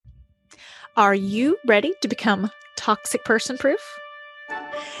Are you ready to become toxic person proof?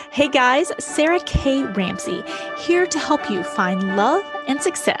 Hey guys, Sarah K. Ramsey here to help you find love and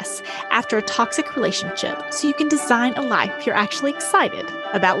success after a toxic relationship so you can design a life you're actually excited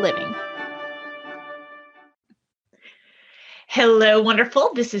about living. Hello,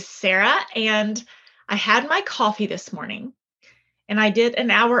 wonderful. This is Sarah, and I had my coffee this morning, and I did an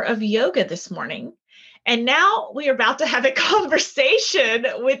hour of yoga this morning. And now we are about to have a conversation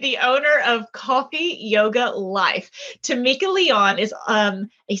with the owner of Coffee Yoga Life. Tamika Leon is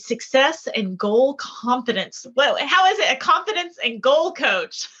a success and goal confidence. Well, how is it? A confidence and goal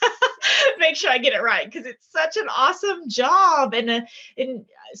coach. Make sure I get it right because it's such an awesome job and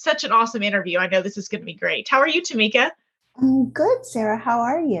such an awesome interview. I know this is going to be great. How are you, Tamika? I'm good, Sarah. How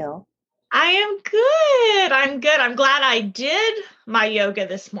are you? I am good. I'm good. I'm glad I did my yoga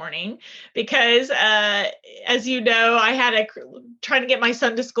this morning because, as you know, I had trying to get my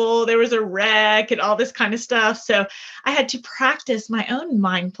son to school. There was a wreck and all this kind of stuff. So I had to practice my own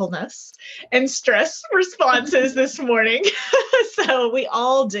mindfulness and stress responses this morning. So we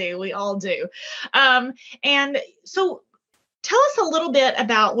all do. We all do. And so tell us a little bit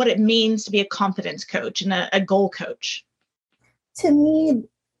about what it means to be a confidence coach and a goal coach. To me,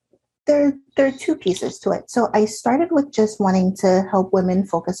 there are two pieces to it. So I started with just wanting to help women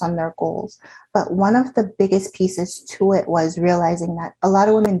focus on their goals. But one of the biggest pieces to it was realizing that a lot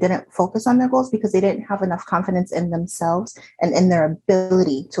of women didn't focus on their goals because they didn't have enough confidence in themselves and in their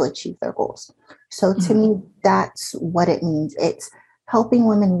ability to achieve their goals. So to me, that's what it means. It's helping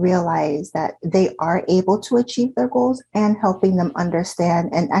women realize that they are able to achieve their goals and helping them understand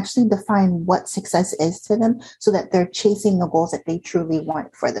and actually define what success is to them so that they're chasing the goals that they truly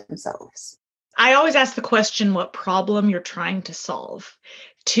want for themselves. I always ask the question what problem you're trying to solve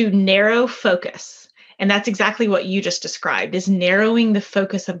to narrow focus. And that's exactly what you just described is narrowing the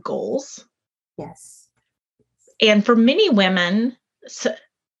focus of goals. Yes. And for many women,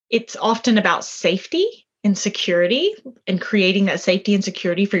 it's often about safety and security and creating that safety and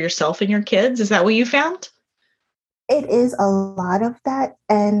security for yourself and your kids. Is that what you found? It is a lot of that.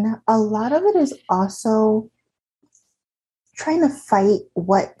 And a lot of it is also trying to fight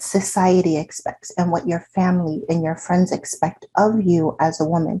what society expects and what your family and your friends expect of you as a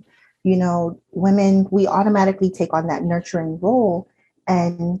woman. You know, women, we automatically take on that nurturing role.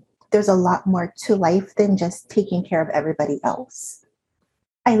 And there's a lot more to life than just taking care of everybody else.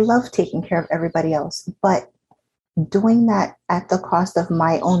 I love taking care of everybody else, but doing that at the cost of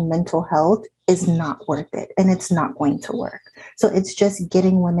my own mental health is not worth it and it's not going to work. So it's just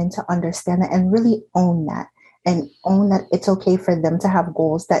getting women to understand that and really own that and own that it's okay for them to have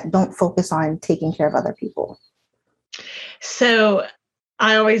goals that don't focus on taking care of other people. So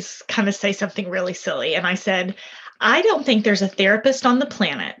I always kind of say something really silly. And I said, I don't think there's a therapist on the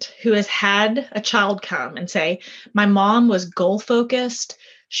planet who has had a child come and say, my mom was goal focused.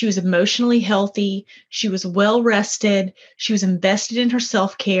 She was emotionally healthy. She was well rested. She was invested in her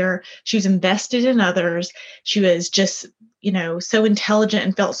self care. She was invested in others. She was just, so intelligent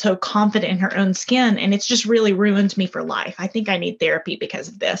and felt so confident in her own skin. And it's just really ruined me for life. I think I need therapy because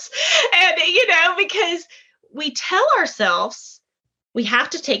of this. And, because we tell ourselves we have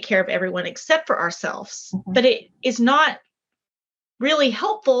to take care of everyone except for ourselves, but it is not really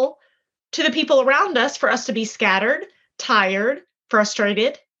helpful to the people around us for us to be scattered, tired,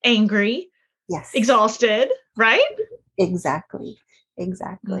 frustrated, angry, Yes, exhausted, right? exactly.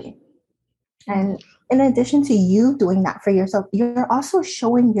 Exactly. And in addition to you doing that for yourself, you're also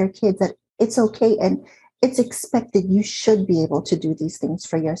showing your kids that it's okay and it's expected. You should be able to do these things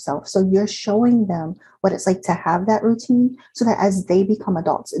for yourself. So you're showing them what it's like to have that routine so that as they become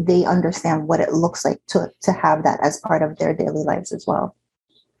adults, they understand what it looks like to have that as part of their daily lives as well.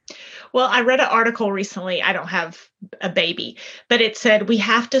 Well, I read an article recently. I don't have a baby, but it said we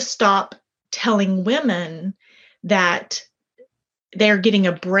have to stop telling women that they're getting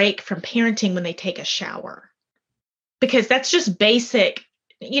a break from parenting when they take a shower because that's just basic.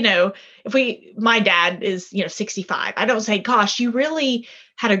 My dad is, 65. I don't say, gosh, you really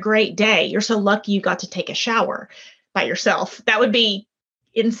had a great day. You're so lucky you got to take a shower by yourself. That would be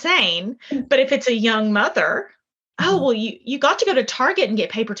insane. But if it's a young mother, oh, well, you got to go to Target and get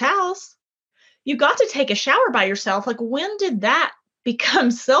paper towels. You got to take a shower by yourself. Like, when did that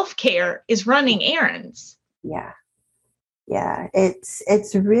become self-care is running errands? Yeah. Yeah,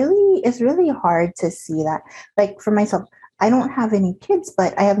 it's really hard to see that. Like for myself, I don't have any kids,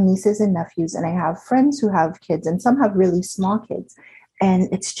 but I have nieces and nephews, and I have friends who have kids, and some have really small kids. And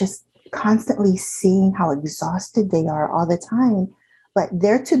it's just constantly seeing how exhausted they are all the time. But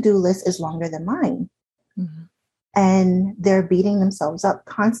their to-do list is longer than mine. Mm-hmm. and they're beating themselves up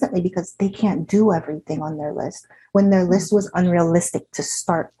constantly because they can't do everything on their list when their list was unrealistic to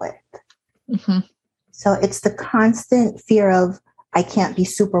start with. Mm-hmm. So it's the constant fear of, I can't be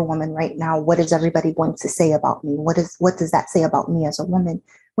superwoman right now. What is everybody going to say about me? What does that say about me as a woman?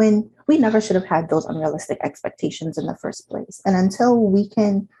 When we never should have had those unrealistic expectations in the first place. And until we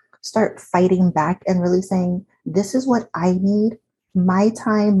can start fighting back and really saying, this is what I need, my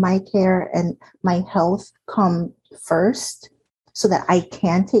time, my care, and my health come first so that I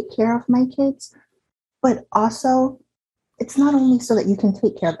can take care of my kids. But also, it's not only so that you can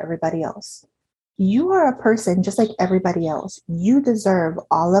take care of everybody else. You are a person just like everybody else. You deserve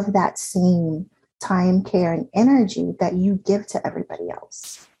all of that same time, care, and energy that you give to everybody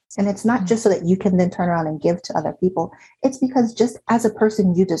else. And it's not just so that you can then turn around and give to other people. It's because just as a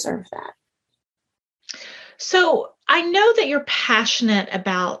person, you deserve that. So I know that you're passionate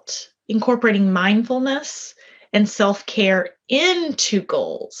about incorporating mindfulness and self-care into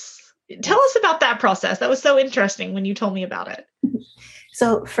goals. Tell us about that process. That was so interesting when you told me about it.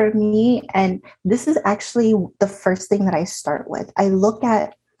 So for me, and this is actually the first thing that I start with, I look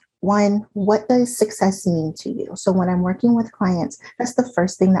at, one, what does success mean to you? So when I'm working with clients, that's the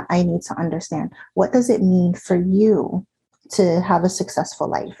first thing that I need to understand. What does it mean for you to have a successful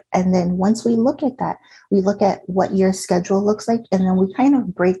life? And then once we look at that, we look at what your schedule looks like, and then we kind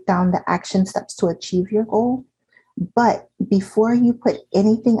of break down the action steps to achieve your goal. But before you put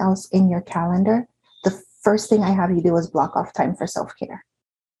anything else in your calendar, the first thing I have you do is block off time for self-care.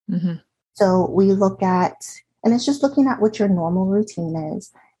 Mm-hmm. So we look at, and it's just looking at what your normal routine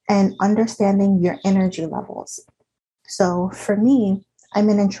is and understanding your energy levels. So for me, I'm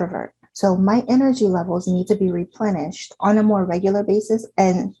an introvert. So my energy levels need to be replenished on a more regular basis.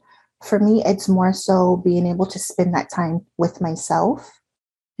 And for me, it's more so being able to spend that time with myself.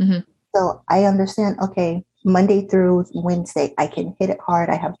 Mm-hmm. So I understand, okay, Monday through Wednesday, I can hit it hard.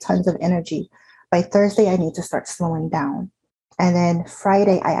 I have tons of energy. By Thursday, I need to start slowing down. And then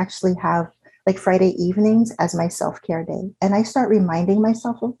Friday, I actually have like Friday evenings as my self-care day. And I start reminding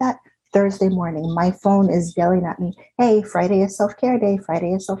myself of that Thursday morning. My phone is yelling at me, hey, Friday is self-care day.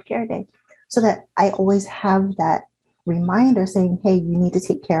 Friday is self-care day. So that I always have that reminder saying, hey, you need to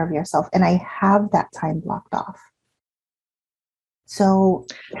take care of yourself. And I have that time blocked off. So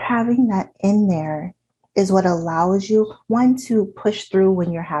having that in there is what allows you, one, to push through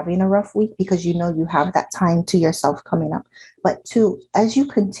when you're having a rough week because you know you have that time to yourself coming up. But two, as you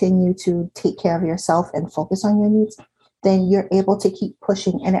continue to take care of yourself and focus on your needs, then you're able to keep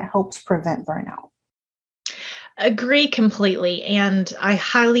pushing and it helps prevent burnout. Agree completely. And I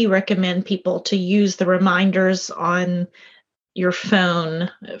highly recommend people to use the reminders on your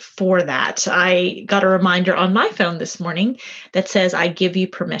phone for that. I got a reminder on my phone this morning that says, I give you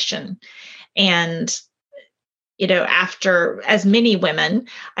permission. And, after as many women,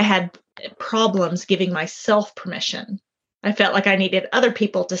 I had problems giving myself permission. I felt like I needed other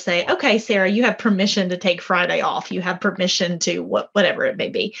people to say, okay, Sarah, you have permission to take Friday off. You have permission to whatever it may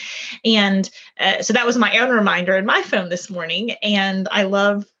be. And so that was my own reminder in my phone this morning. And I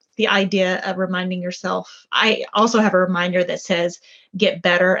love the idea of reminding yourself. I also have a reminder that says, get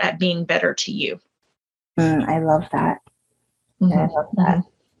better at being better to you. I love that. Mm-hmm. I love that.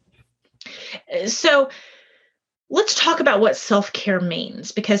 Mm-hmm. So let's talk about what self-care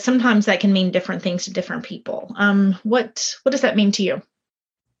means, because sometimes that can mean different things to different people. What does that mean to you?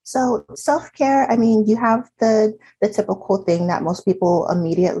 So self-care, I mean, you have the typical thing that most people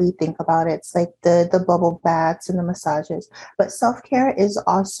immediately think about. It's like the bubble baths and the massages. But self-care is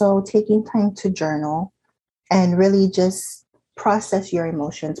also taking time to journal and really just process your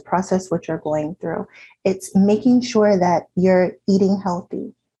emotions, process what you're going through. It's making sure that you're eating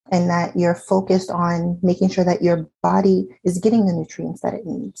healthy and that you're focused on making sure that your body is getting the nutrients that it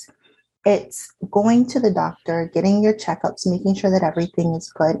needs. It's going to the doctor, getting your checkups, making sure that everything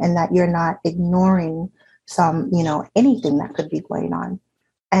is good and that you're not ignoring anything that could be going on.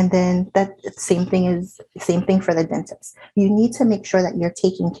 And then that same thing for the dentist. You need to make sure that you're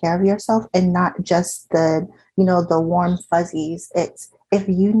taking care of yourself and not just the warm fuzzies. It's, if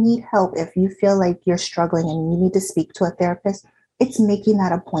you need help, if you feel like you're struggling and you need to speak to a therapist, it's making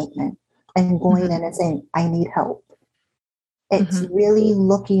that appointment and going in and saying, I need help. It's really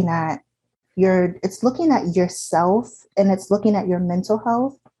looking at looking at yourself, and it's looking at your mental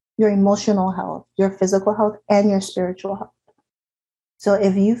health, your emotional health, your physical health, and your spiritual health. So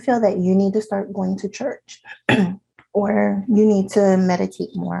if you feel that you need to start going to church or you need to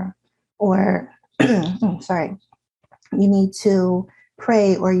meditate more, or sorry, you need to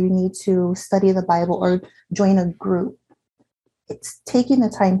pray, or you need to study the Bible or join a group, it's taking the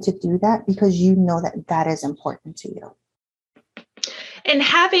time to do that because you know that that is important to you. And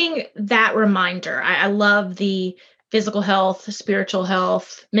having that reminder, I love the physical health, spiritual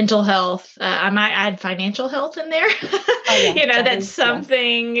health, mental health. I might add financial health in there. Oh, yeah, That's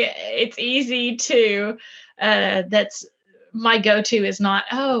something, it's easy to, that's my go-to is not,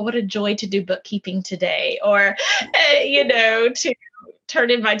 oh, what a joy to do bookkeeping today, or, to turn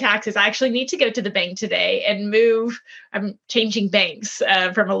in my taxes. I actually need to go to the bank today and move. I'm changing banks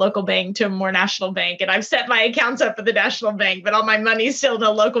from a local bank to a more national bank. And I've set my accounts up at the national bank, but all my money is still in a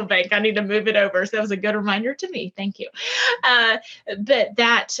local bank. I need to move it over. So that was a good reminder to me. Thank you. But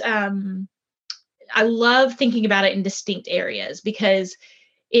that, I love thinking about it in distinct areas because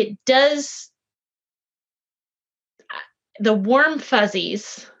it does, the warm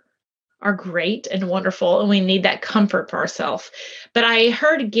fuzzies are great and wonderful, and we need that comfort for ourselves. But I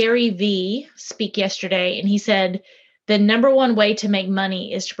heard Gary Vee speak yesterday, and he said the number one way to make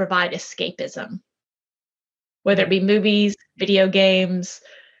money is to provide escapism, whether it be movies, video games,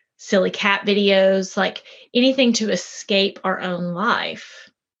 silly cat videos, like anything to escape our own life.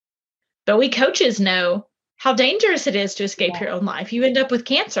 But we coaches know how dangerous it is to escape your own life. You end up with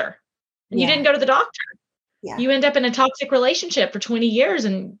cancer, and you didn't go to the doctor. Yeah. You end up in a toxic relationship for 20 years,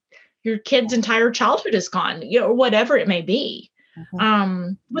 and your kid's entire childhood is gone, or whatever it may be.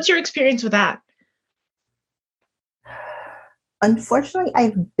 What's your experience with that? Unfortunately,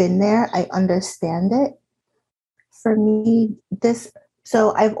 I've been there. I understand it. For me,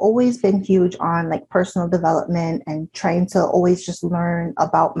 so I've always been huge on like personal development and trying to always just learn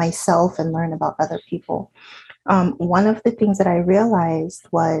about myself and learn about other people. One of the things that I realized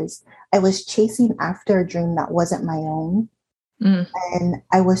was I was chasing after a dream that wasn't my own. And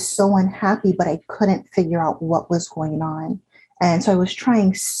I was so unhappy, but I couldn't figure out what was going on. And so I was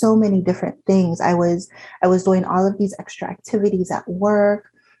trying so many different things. I was doing all of these extra activities at work.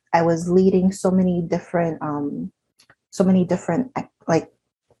 I was leading so many different like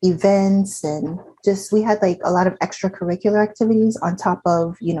events, and just we had like a lot of extracurricular activities on top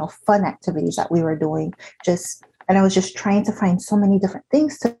of fun activities that we were doing. And I was just trying to find so many different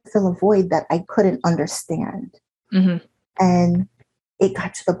things to fill a void that I couldn't understand. And it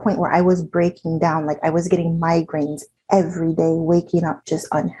got to the point where I was breaking down. Like I was getting migraines every day, waking up just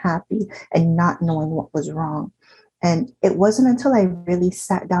unhappy and not knowing what was wrong. And it wasn't until I really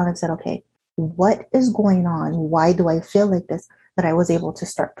sat down and said, okay, what is going on? Why do I feel like this? That I was able to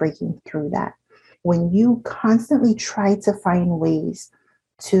start breaking through that. When you constantly try to find ways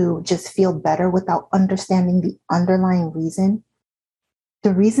to just feel better without understanding the underlying reason,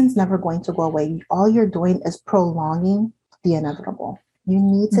 the reason's never going to go away. All you're doing is prolonging the inevitable. You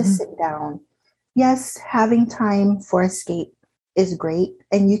need to sit down. Yes, having time for escape is great,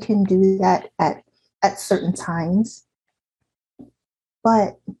 and you can do that at certain times.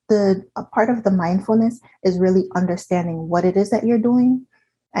 But a part of the mindfulness is really understanding what it is that you're doing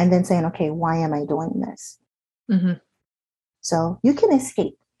and then saying, okay, why am I doing this? So you can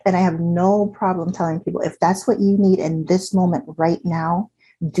escape. And I have no problem telling people, if that's what you need in this moment right now,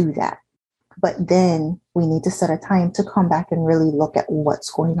 do that. But then we need to set a time to come back and really look at what's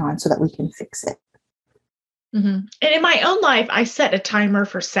going on so that we can fix it. And in my own life, I set a timer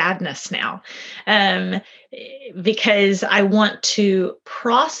for sadness now, because I want to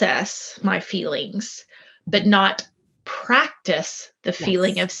process my feelings, but not practice the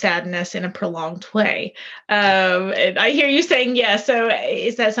feeling of sadness in a prolonged way. And I hear you saying yes. So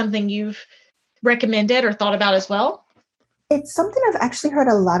is that something you've recommended or thought about as well? It's something I've actually heard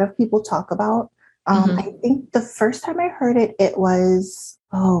a lot of people talk about. I think the first time I heard it, it was,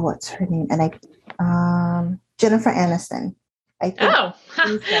 what's her name? And Jennifer Aniston. I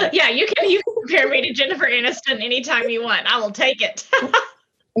think yeah, you can compare me to Jennifer Aniston anytime you want. I will take it.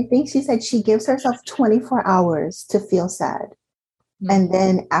 I think she said she gives herself 24 hours to feel sad. And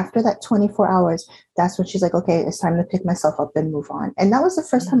then after that 24 hours, that's when she's like, okay, it's time to pick myself up and move on. And that was the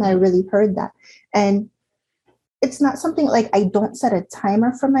first time I really heard that. And it's not something like I don't set a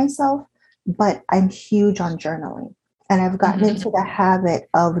timer for myself, but I'm huge on journaling. And I've gotten into the habit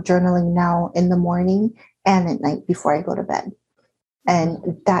of journaling now in the morning and at night before I go to bed.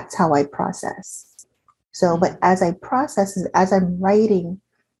 And that's how I process. So, but as I process, as I'm writing,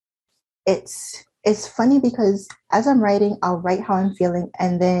 it's funny because as I'm writing, I'll write how I'm feeling.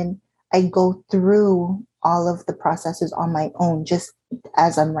 And then I go through all of the processes on my own, just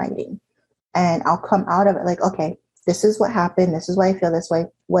as I'm writing. And I'll come out of it like, okay, this is what happened. This is why I feel this way.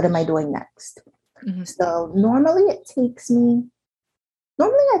 What am I doing next? So normally it takes me,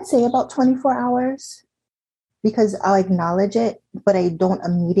 I'd say about 24 hours because I'll acknowledge it, but I don't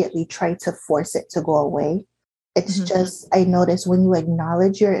immediately try to force it to go away. It's Mhm. just, I notice when you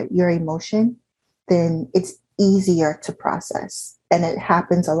acknowledge your emotion, then it's easier to process and it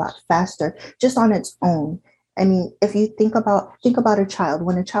happens a lot faster just on its own. I mean, if you think about a child,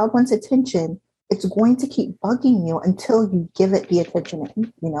 when a child wants attention, it's going to keep bugging you until you give it the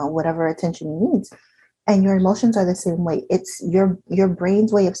attention, whatever attention it needs. And your emotions are the same way. It's your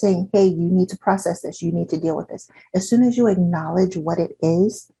brain's way of saying, hey, you need to process this, you need to deal with this. As soon as you acknowledge what it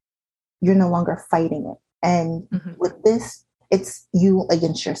is, you're no longer fighting it. And Mhm. with this, it's you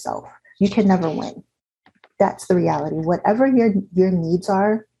against yourself. You can never win. That's the reality. Whatever your needs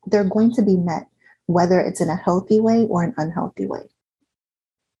are, they're going to be met, whether it's in a healthy way or an unhealthy way.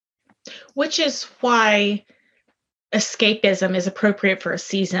 Which is why escapism is appropriate for a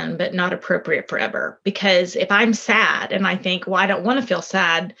season, but not appropriate forever. Because if I'm sad and I think, well, I don't want to feel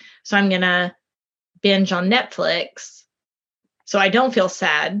sad, so I'm going to binge on Netflix so I don't feel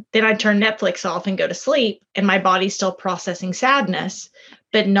sad, then I turn Netflix off and go to sleep, and my body's still processing sadness,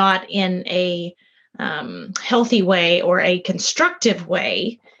 but not in a healthy way or a constructive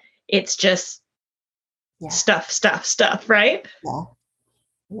way. It's just Yeah. stuff, right? Yeah.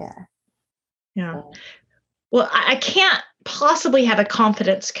 Yeah. Yeah. So, Well, I can't possibly have a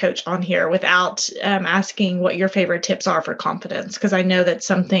confidence coach on here without asking what your favorite tips are for confidence, because I know that's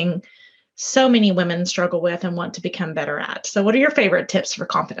something so many women struggle with and want to become better at. So, what are your favorite tips for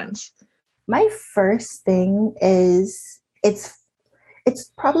confidence? my first thing is it's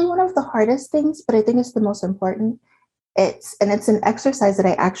probably one of the hardest things, but I think it's the most important. It's an exercise that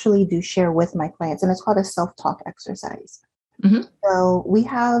I actually do share with my clients, and it's called a self-talk exercise. Mm-hmm. So we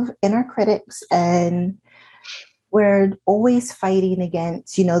have inner critics, and we're always fighting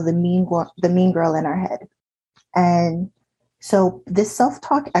against, the mean girl in our head. And so this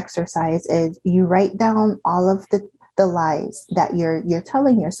self-talk exercise is you write down all of the lies that you're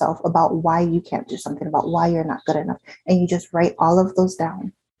telling yourself about why you can't do something, about why you're not good enough, and you just write all of those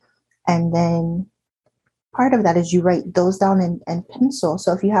down. And then part of that is you write those down in pencil.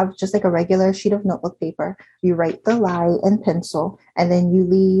 So if you have just like a regular sheet of notebook paper, you write the lie in pencil, and then you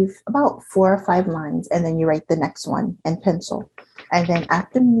leave about 4 or 5 lines, and then you write the next one in pencil. And then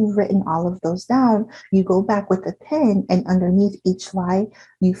after you've written all of those down, you go back with a pen, and underneath each lie,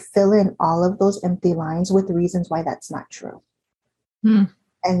 you fill in all of those empty lines with reasons why that's not true. Hmm.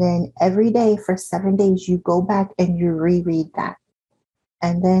 And then every day for 7 days, you go back and you reread that.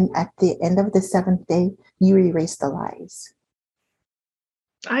 And then at the end of the seventh day, you erase the lies.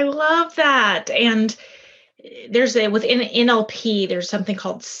 I love that. And within NLP, there's something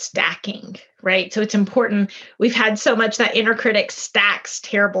called stacking, right? So it's important. We've had so much that inner critic stacks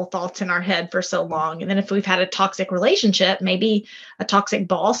terrible thoughts in our head for so long. And then if we've had a toxic relationship, maybe a toxic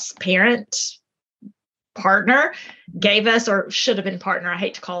boss, parent, partner gave us, or should have been partner. I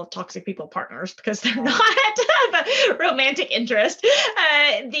hate to call toxic people partners because they're not a romantic interest,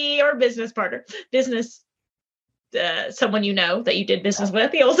 or business partner, someone that you did business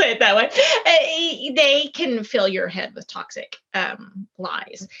with, you'll say it that way, they can fill your head with toxic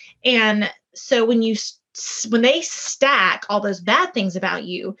lies. And so when they stack all those bad things about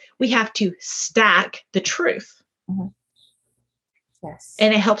you, we have to stack the truth. Mm-hmm. Yes.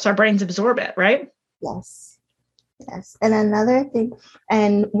 And it helps our brains absorb it, right? Yes. Yes. And another thing,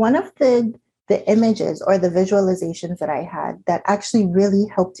 and one of the images or the visualizations that I had that actually really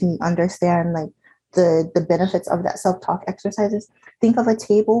helped me understand like the benefits of that self-talk exercises. Think of a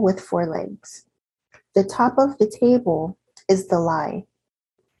table with 4 legs. The top of the table is the lie.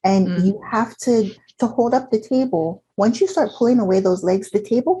 And you have to hold up the table. Once you start pulling away those legs, the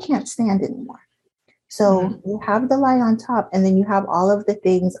table can't stand anymore. So you have the lie on top, and then you have all of the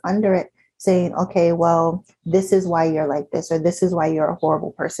things under it saying, okay, well, this is why you're like this, or this is why you're a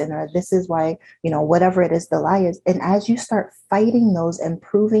horrible person, or this is why, whatever it is the lie is. And as you start fighting those and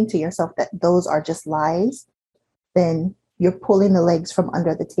proving to yourself that those are just lies, then you're pulling the legs from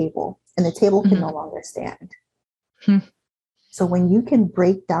under the table, and the table can no longer stand. So when you can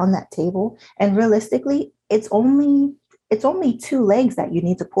break down that table, and realistically, it's only 2 legs that you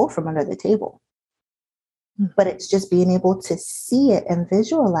need to pull from under the table. But it's just being able to see it and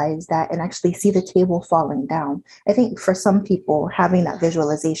visualize that and actually see the table falling down. I think for some people, having that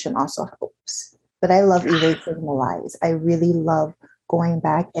visualization also helps. But I love erasing the lies. I really love going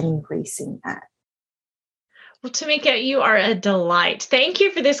back and erasing that. Well, Tamika, you are a delight. Thank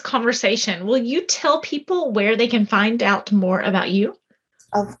you for this conversation. Will you tell people where they can find out more about you?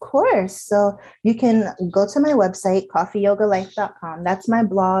 Of course. So you can go to my website, coffeeyogalife.com. That's my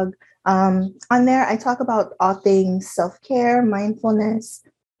blog. On there, I talk about all things self-care, mindfulness.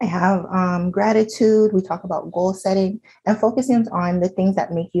 I have gratitude. We talk about goal setting and focusing on the things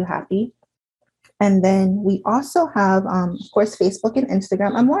that make you happy. And then we also have, of course, Facebook and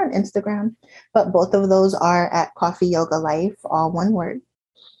Instagram. I'm more on Instagram, but both of those are at Coffee Yoga Life, all one word.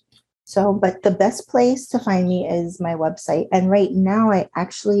 So, but the best place to find me is my website. And right now, I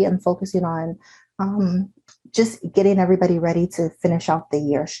actually am focusing on just getting everybody ready to finish out the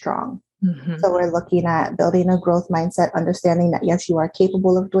year strong. Mm-hmm. So we're looking at building a growth mindset, understanding that, yes, you are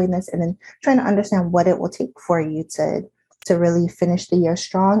capable of doing this, and then trying to understand what it will take for you to really finish the year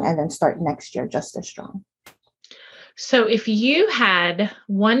strong and then start next year just as strong. So if you had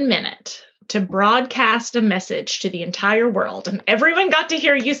 1 minute to broadcast a message to the entire world and everyone got to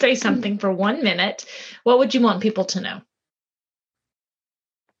hear you say something for 1 minute, what would you want people to know?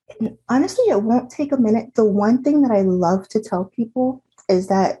 And honestly, it won't take a minute. The one thing that I love to tell people is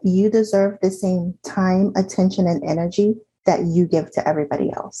that you deserve the same time, attention, and energy that you give to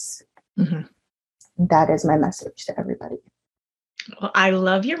everybody else. Mm-hmm. That is my message to everybody. Well, I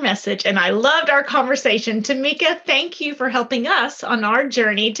love your message and I loved our conversation. Tamika, thank you for helping us on our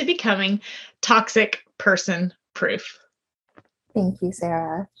journey to becoming toxic person proof. Thank you,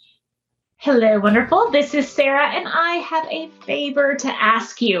 Sarah. Hello, wonderful. This is Sarah, and I have a favor to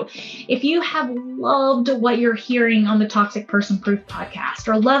ask you. If you have loved what you're hearing on the Toxic Person Proof podcast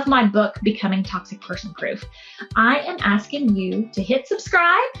or love my book, Becoming Toxic Person Proof, I am asking you to hit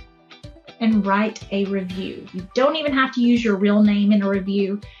subscribe and write a review. You don't even have to use your real name in a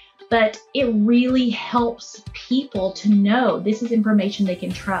review, but it really helps people to know this is information they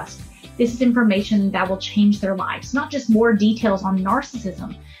can trust. This is information that will change their lives, not just more details on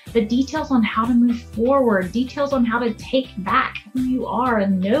narcissism, but details on how to move forward, details on how to take back who you are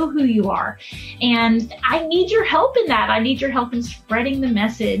and know who you are. And I need your help in that. I need your help in spreading the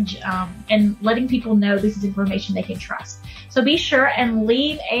message and letting people know this is information they can trust. So be sure and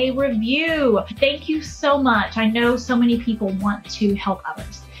leave a review. Thank you so much. I know so many people want to help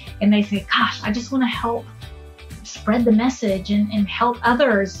others and they say, gosh, I just want to help spread the message and help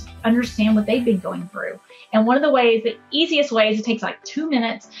others understand what they've been going through. And one of the ways, the easiest ways, it takes like 2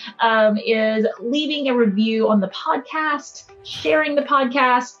 minutes, is leaving a review on the podcast, sharing the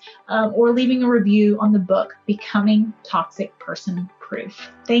podcast, or leaving a review on the book, Becoming Toxic Person Proof.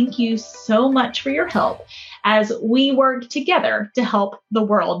 Thank you so much for your help as we work together to help the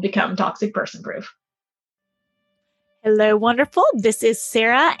world become toxic person proof. Hello, wonderful. This is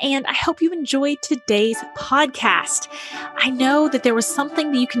Sarah, and I hope you enjoyed today's podcast. I know that there was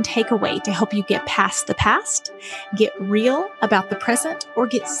something that you can take away to help you get past the past, get real about the present, or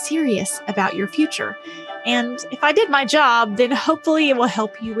get serious about your future. And if I did my job, then hopefully it will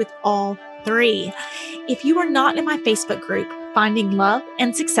help you with all three. If you are not in my Facebook group, Finding Love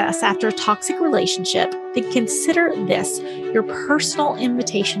and Success After a Toxic Relationship, then consider this your personal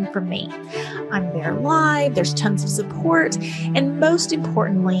invitation from me. I'm there live, there's tons of support, and most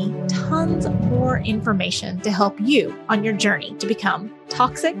importantly, tons more information to help you on your journey to become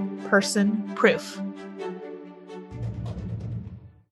toxic person proof.